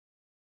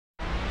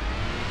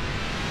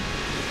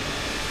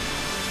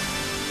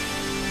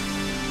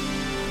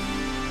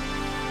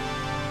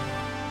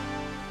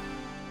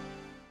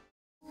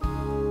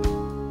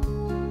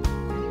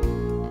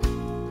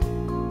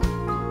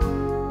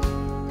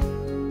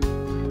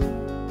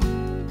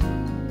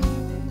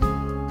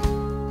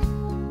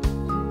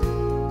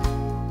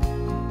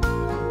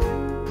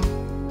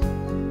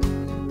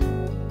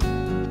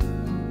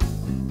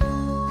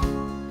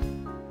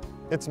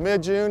It's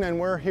mid-June and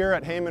we're here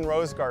at Hamann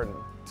Rose Garden.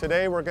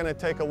 Today we're going to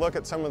take a look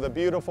at some of the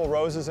beautiful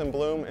roses in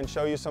bloom and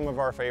show you some of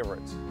our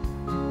favorites.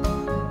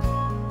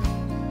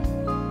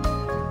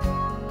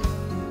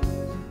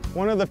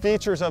 One of the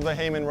features of the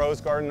Hamann Rose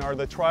Garden are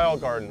the trial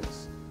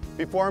gardens.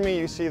 Before me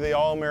you see the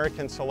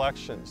All-American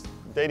selections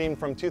dating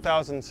from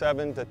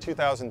 2007 to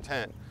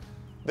 2010.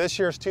 This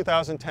year's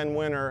 2010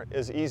 winner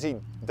is Easy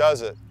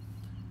Does It.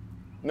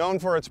 Known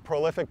for its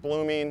prolific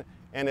blooming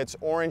and its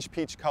orange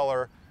peach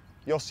color,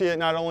 you'll see it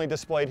not only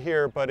displayed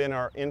here, but in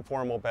our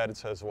informal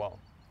beds as well.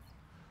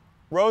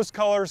 Rose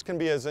colors can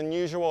be as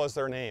unusual as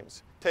their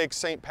names. Take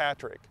St.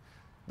 Patrick.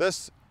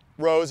 This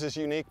rose is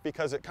unique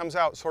because it comes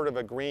out sort of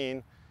a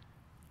green,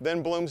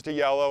 then blooms to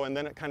yellow, and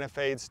then it kind of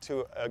fades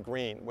to a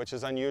green, which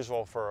is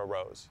unusual for a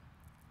rose.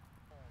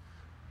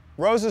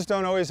 Roses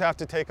don't always have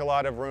to take a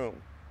lot of room.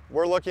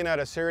 We're looking at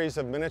a series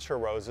of miniature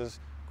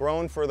roses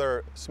grown for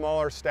their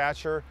smaller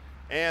stature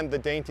and the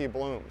dainty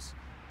blooms.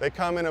 They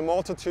come in a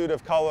multitude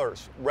of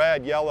colors: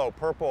 red, yellow,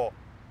 purple,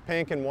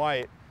 pink, and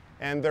white,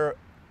 and they're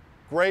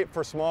great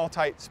for small,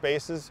 tight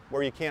spaces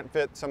where you can't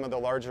fit some of the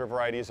larger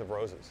varieties of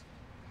roses.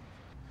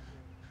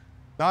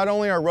 Not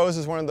only are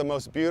roses one of the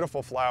most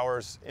beautiful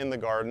flowers in the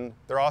garden,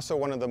 they're also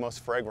one of the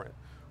most fragrant.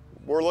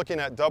 We're looking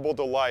at Double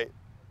Delight,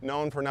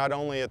 known for not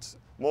only its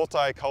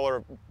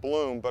multicolor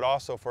bloom, but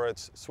also for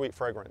its sweet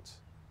fragrance.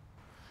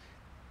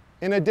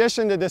 In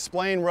addition to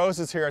displaying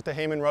roses here at the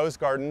Hamann Rose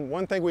Garden,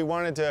 one thing we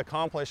wanted to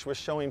accomplish was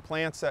showing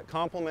plants that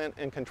complement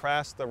and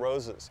contrast the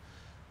roses.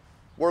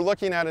 We're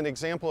looking at an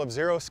example of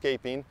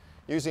xeriscaping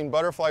using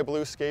butterfly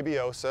blue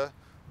scabiosa,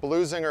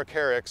 blue zinger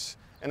carex,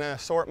 and an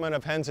assortment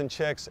of hens and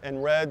chicks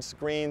in reds,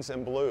 greens,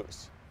 and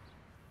blues.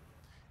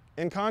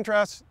 In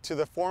contrast to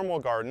the formal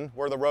garden,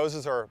 where the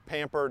roses are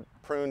pampered,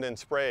 pruned, and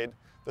sprayed,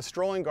 the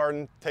strolling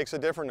garden takes a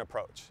different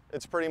approach.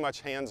 It's pretty much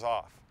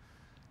hands-off.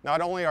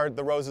 Not only are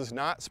the roses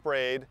not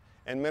sprayed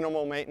and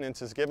minimal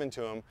maintenance is given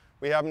to them,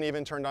 we haven't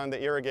even turned on the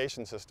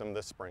irrigation system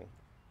this spring.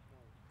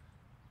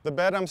 The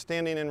bed I'm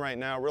standing in right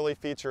now really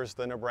features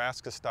the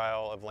Nebraska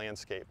style of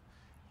landscape.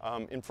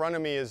 In front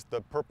of me is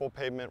the purple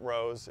pavement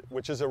rose,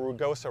 which is a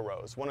rugosa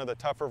rose, one of the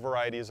tougher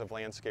varieties of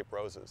landscape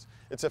roses.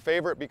 It's a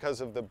favorite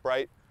because of the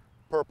bright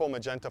purple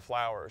magenta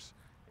flowers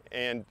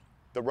and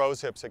the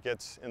rose hips it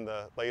gets in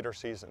the later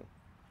season.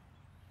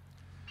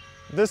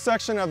 This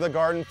section of the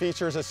garden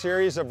features a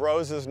series of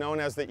roses known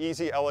as the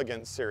Easy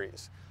Elegance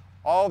series.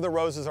 All of the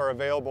roses are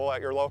available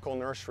at your local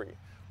nursery.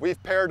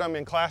 We've paired them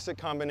in classic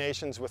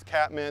combinations with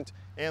catmint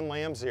and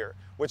lamb's ear,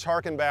 which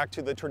harken back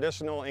to the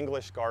traditional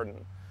English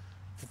garden.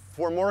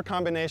 For more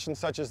combinations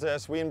such as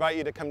this, we invite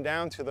you to come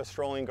down to the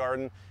strolling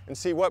garden and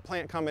see what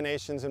plant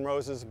combinations and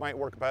roses might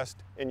work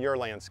best in your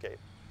landscape.